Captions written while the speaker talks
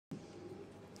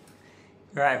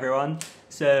Right, everyone.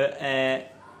 So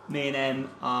me and Em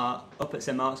are up at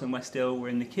St Mark's on Westhill. We're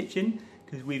in the kitchen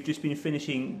because we've just been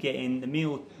finishing getting the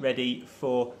meal ready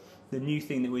for the new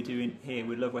thing that we're doing here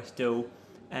with Love Westhill,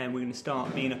 and we're going to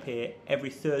start being up here every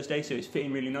Thursday. So it's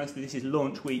fitting really nicely. This is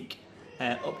launch week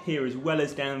up here, as well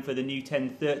as down for the new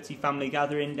 10:30 family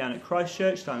gathering down at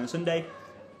Christchurch starting on Sunday.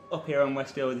 Up here on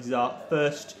Westhill, this is our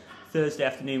first Thursday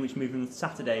afternoon, which moves on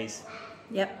Saturdays.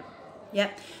 Yep.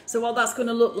 So what that's going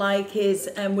to look like is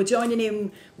we're joining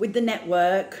in with the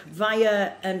network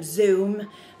via Zoom,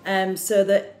 so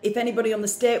that if anybody on the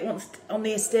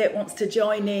estate wants to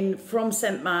join in from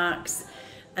St Mark's,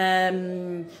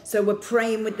 so we're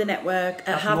praying with the network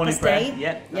at 8:30.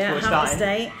 Yep, that's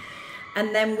 8:30,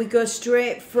 and then we go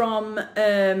straight from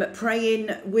praying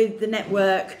with the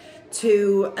network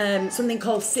to something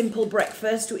called Simple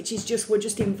Breakfast, which is we're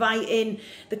just inviting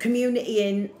the community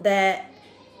in there.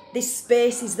 This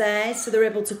space is there, so they're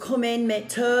able to come in, make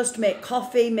toast, make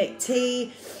coffee, make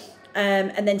tea,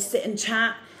 and then sit and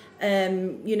chat.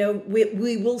 You know,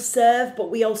 we will serve, but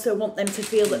we also want them to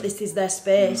feel that this is their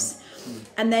space.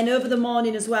 And then over the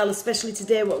morning as well, especially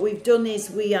today, what we've done is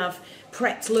we have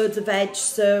prepped loads of veg.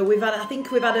 So I think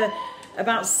we've had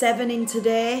about 7 in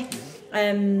today,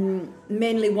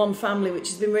 mainly one family, which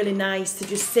has been really nice to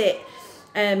just sit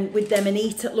with them and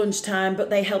eat at lunchtime, but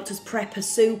they helped us prep a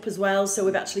soup as well. So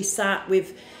we've actually sat,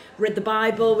 we've read the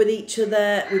Bible with each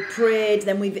other, we've prayed,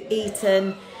 then we've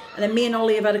eaten, and then me and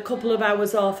Oli have had a couple of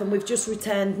hours off, and we've just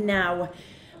returned now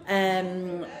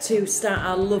to start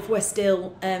our Love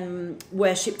Westhill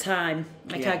worship time,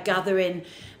 our gathering,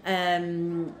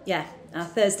 our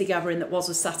Thursday gathering that was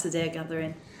a Saturday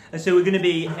gathering. And so we're going to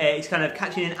be, it's kind of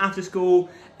catching in after school,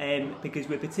 because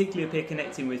we're particularly up here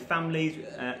connecting with families,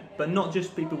 but not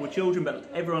just people with children,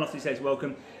 but everyone obviously says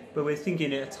welcome. But we're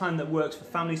thinking a time that works for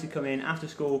families to come in after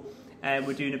school.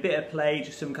 We're doing a bit of play,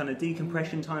 just some kind of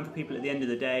decompression time for people at the end of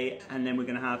the day, and then we're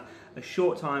going to have a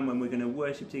short time when we're going to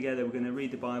worship together, we're going to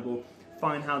read the Bible,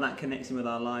 find how that connects in with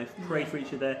our life, pray for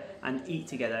each other, and eat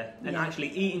together. And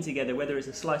actually eating together, whether it's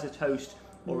a slice of toast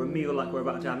or a meal like we're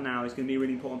about to have now, is going to be a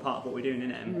really important part of what we're doing,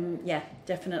 isn't it? Yeah,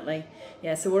 definitely.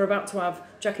 Yeah, so we're about to have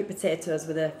jacket potatoes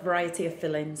with a variety of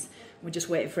fillings. We're just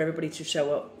waiting for everybody to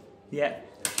show up. Yeah,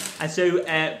 and so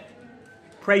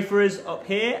pray for us up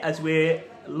here as we're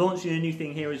launching a new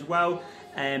thing here as well.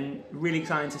 Really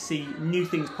exciting to see new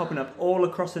things popping up all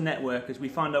across the network as we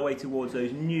find our way towards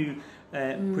those new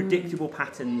predictable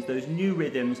patterns, those new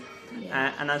rhythms,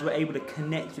 and as we're able to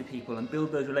connect with people and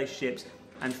build those relationships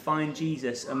and find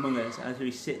Jesus among us as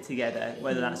we sit together,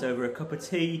 whether that's over a cup of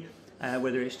tea,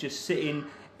 whether it's just sitting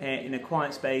in a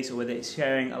quiet space, or whether it's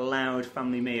sharing a loud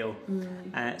family meal.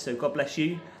 So God bless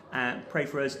you, pray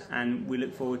for us, and we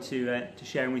look forward to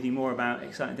sharing with you more about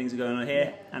exciting things that are going on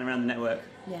here and around the network.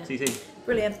 See you soon.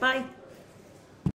 Brilliant, bye.